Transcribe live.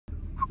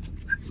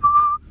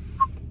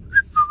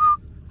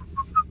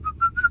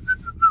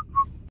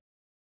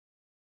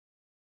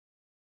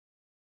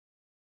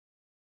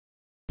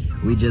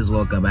We just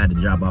woke up. I had to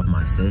drop off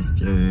my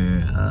sister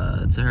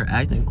to her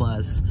acting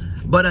class.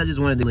 But I just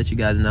wanted to let you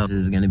guys know this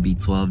is gonna be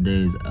 12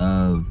 days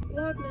of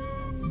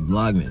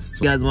Vlogmas.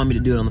 So you guys want me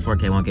to do it on the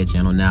 4K 1K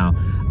channel. Now,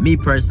 me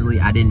personally,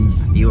 I didn't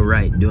feel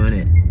right doing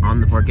it on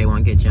the 4K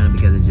 1K channel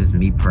because it's just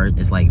me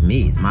it's like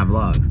me, it's my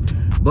vlogs.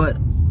 But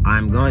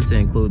I'm going to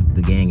include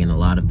the gang in a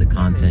lot of the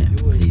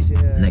content these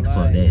next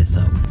 12 days.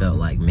 So I felt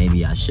like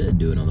maybe I should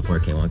do it on the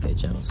 4K 1K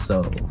channel.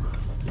 So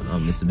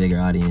it's a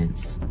bigger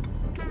audience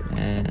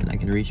and I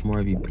can reach more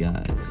of you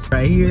guys.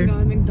 Right here. Oh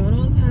my God,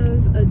 McDonald's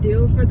has a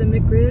deal for the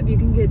McRib. You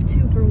can get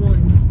 2 for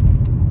 1.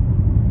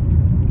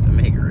 The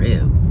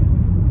McRib.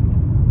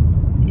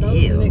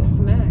 Ew.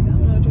 McSmack. I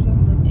don't know what you're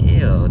talking about.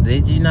 Ew,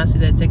 did you not see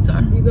that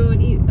TikTok? You go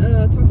and eat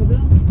Taco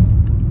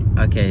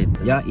Bell? Okay,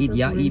 y'all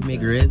eat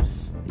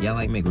McRibs? Y'all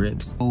like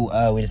McRibs?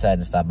 Oh, we decided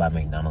to stop by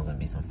McDonald's and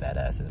be some fat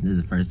asses. This is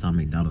the first time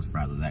McDonald's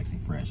fries was actually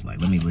fresh. Like,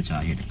 let me let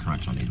y'all hear the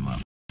crunch on these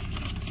motherfuckers.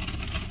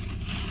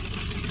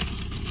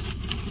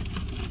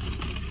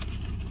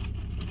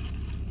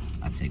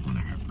 I take one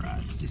of her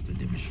fries just to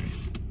demonstrate.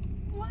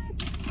 What?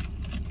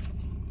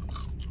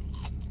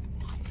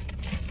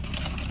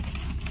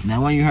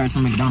 Now, when you heard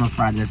some McDonald's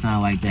fries that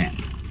sound like that,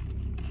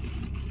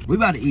 we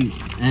about to eat.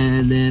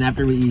 And then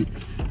after we eat,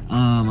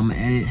 I'm gonna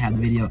edit, have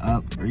the video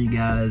up for you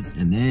guys,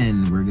 and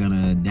then we're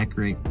gonna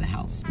decorate the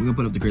house. We're gonna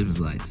put up the Christmas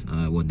lights.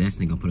 Well,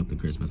 Destiny gonna put up the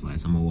Christmas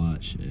lights. I'm gonna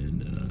watch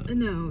and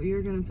No,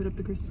 you're gonna put up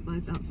the Christmas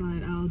lights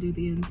outside. I'll do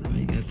the inside.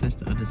 You gotta touch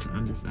the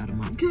underside of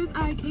my. Cause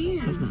I can.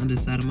 Touch the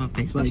underside of my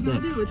face What like you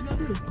that. gonna do? What you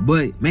gonna do?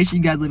 But make sure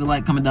you guys leave a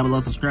like, comment down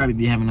below, subscribe if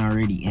you haven't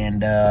already,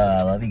 and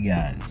I love you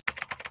guys.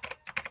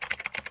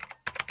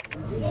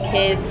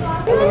 Kids,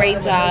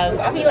 great job.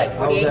 I need like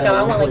 48. No,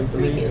 I want like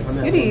 3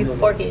 kids. You need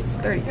 4 kids,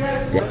 30.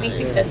 Be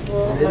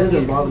successful. My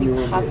music's gonna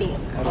be popping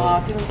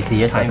off. See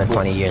yourself in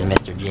 20 years,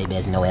 Mr.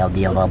 Jabez Noel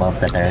Villalobos,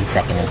 the 3rd,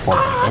 2nd, and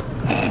 4th.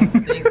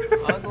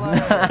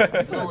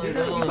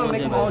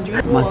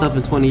 Myself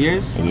in 20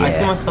 years? Yeah. I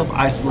see myself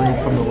isolated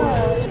from the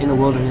world. In the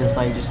wilderness,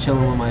 like just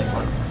chilling with my,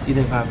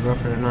 either if I have a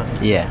girlfriend or not.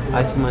 Yeah.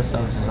 I see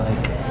myself just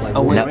like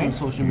away from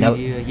social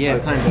media. Yeah,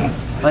 kind of.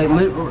 Like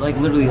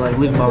literally like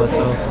living by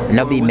myself.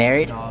 No, be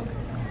married?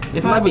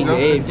 If I be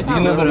married, if I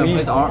live with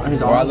his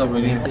arm over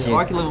me.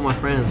 Or I can live with my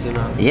friends, you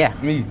know? Yeah.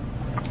 Me.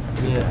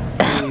 Yeah.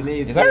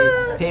 Maybe be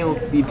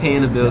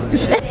paying the bills and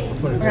shit.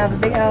 We're gonna have a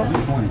big house.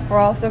 We're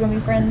all still gonna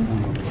be friends.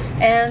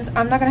 And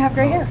I'm not gonna have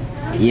gray hair.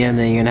 Yeah, and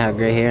then you're gonna have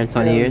gray hair in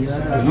 20 years?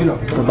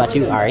 What about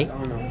you, Ari?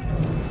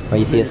 Where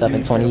you see yourself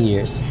in 20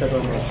 years?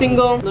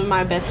 Single, living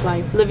my best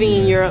life. Living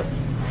in Europe.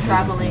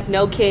 Traveling.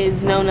 No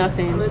kids, no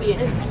nothing.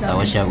 So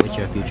what's your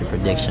future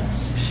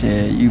predictions?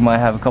 Shit, you might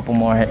have a couple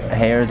more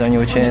hairs on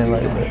your chin.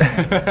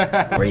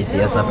 Like, where you see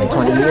yourself in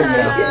 20 years,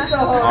 though?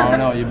 I don't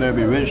know, you better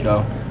be rich,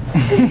 though.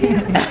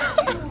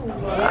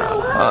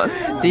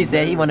 T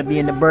said he want to be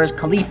in the Burj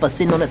Khalifa,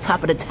 sitting on the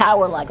top of the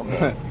tower like a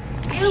man.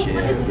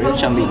 Shit,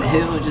 rich, I'm in the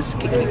hill, just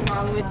kicking.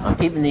 I'm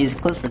keeping these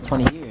clips for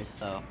 20 years,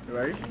 so.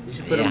 Right? You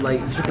should put them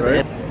like, you should put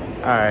them.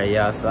 Alright,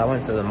 y'all, so I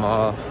went to the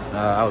mall.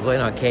 I was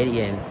waiting on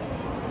Katie and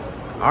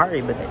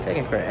Ari, but they're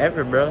taking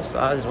forever, bro. So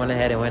I just went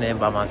ahead and went in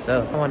by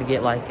myself. I want to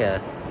get like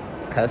a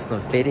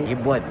custom fitted. Your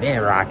boy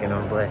been rocking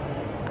them, but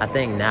I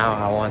think now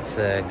I want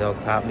to go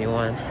cop me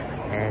one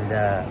and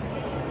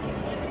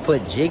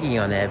put Jiggy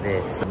on that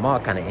bit. So the mall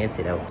kind of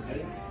empty though.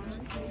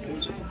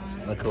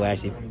 Look who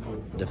actually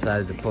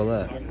decided to pull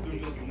up.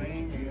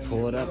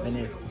 Pulled up in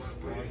this.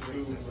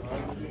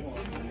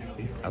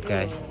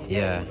 Okay,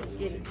 yeah.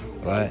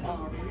 What?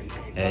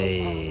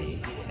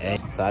 Hey.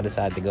 So I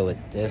decided to go with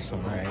this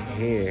one right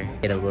here.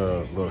 Get a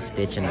little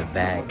stitch in the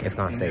back. It's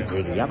gonna say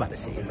Jiggy. Y'all about to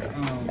see it, bro.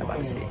 Y'all about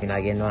to see it. You're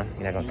not getting one?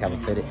 You're not gonna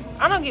cap fit it?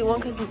 I don't get one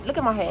because look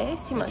at my head.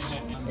 It's too much.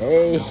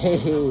 Hey.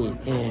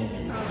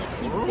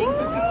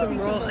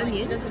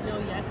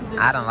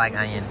 I don't like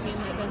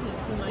onions.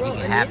 You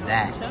can have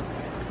that.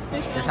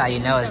 That's how you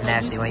know it's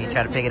nasty when you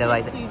try to pick it up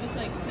like that. You just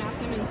like snap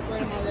them and squirt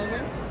them all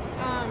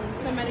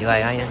over. You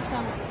like onions?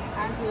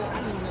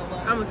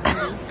 I'm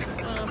offended.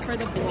 For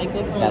the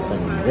Got some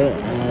good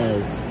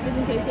ass. Just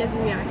in case he has a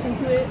reaction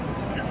to it.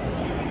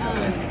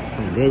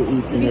 Some good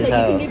eats in this You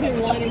can hoe. give him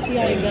one and see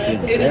how it goes. It's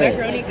If the good.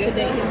 macaroni good,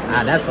 then he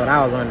can That's what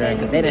I was wondering,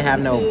 because they didn't have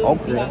no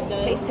okra.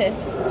 taste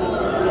test.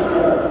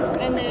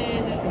 And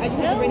then I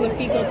just have to bring the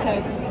fecal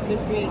test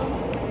this week.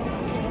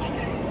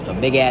 The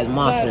big ass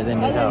monsters in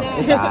this hoe.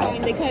 It's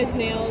alright. They cut his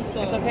nails,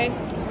 so it's okay.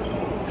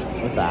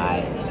 It's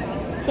alright.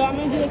 So I'm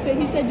gonna do the fish.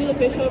 He said do the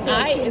fish over.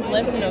 I is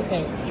less than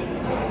okay.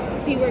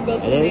 See where it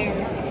goes from It is?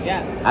 there.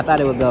 Yeah. I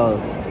thought it would go,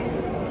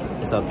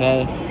 it's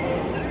okay,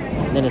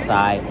 then it's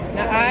alright.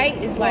 Now I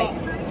is like,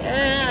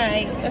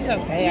 alright, that's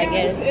okay, I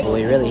guess. But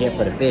we really here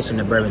for the fish and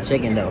the bourbon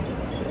chicken though.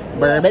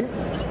 Bourbon?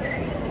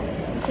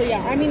 So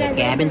yeah, I mean, The I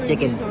gabbing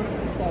chicken. So.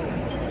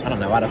 I don't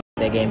know why the f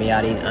they gave me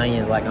all these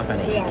onions like I'm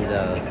finna eat these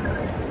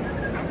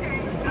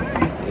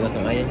You want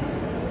some onions?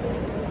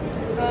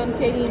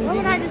 Katie and Why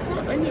would Jimmy. I just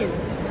want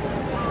onions?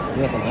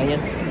 You want some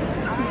onions?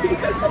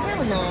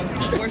 Hell no.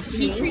 Or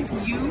she treats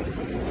you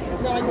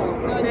No, I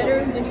don't. No, I better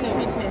don't. than she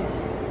treats him.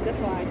 That's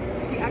why.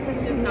 act like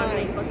she's just not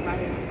doing fuck about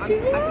it.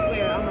 She's I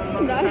swear, I'm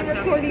a not even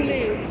recording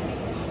this.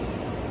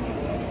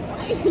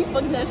 He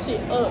fucking that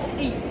shit up.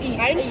 Eat.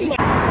 I didn't see my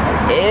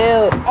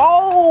Ew.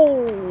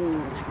 Oh!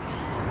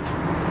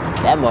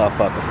 That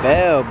motherfucker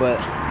fell, but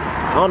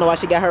I don't know why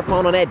she got her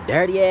phone on that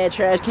dirty ass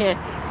trash can.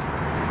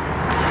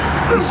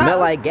 You smell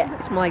like gas.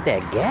 You smell like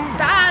that gas.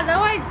 Stop,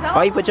 no I don't.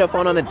 Why you put your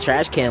phone on the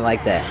trash can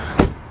like that?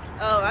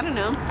 Oh, I don't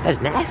know. That's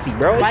nasty,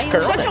 bro. It's Why you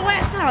Corona. shut your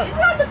ass up? It's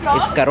not the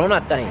vlog. It's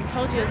Corona thing. I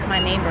told you it's my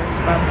neighbors,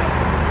 bro.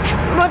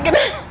 Look at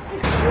it.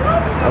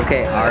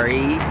 Okay,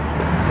 Ari.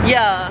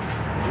 Yeah.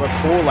 Look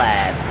cool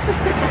ass.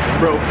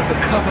 Bro, put the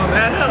cup on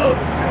that hoe.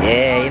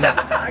 Yeah, you know,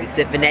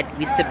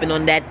 we sipping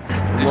on that.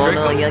 Come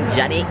on, young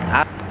Johnny.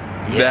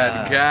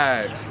 That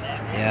guy.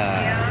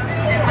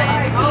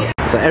 Yeah.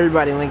 So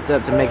everybody linked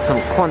up to make some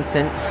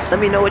content. Let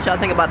me know what y'all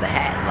think about the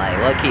hat. Like,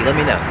 low key, let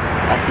me know.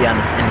 I'll see you on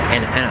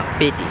in a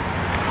 50.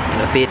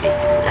 In a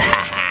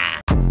 50.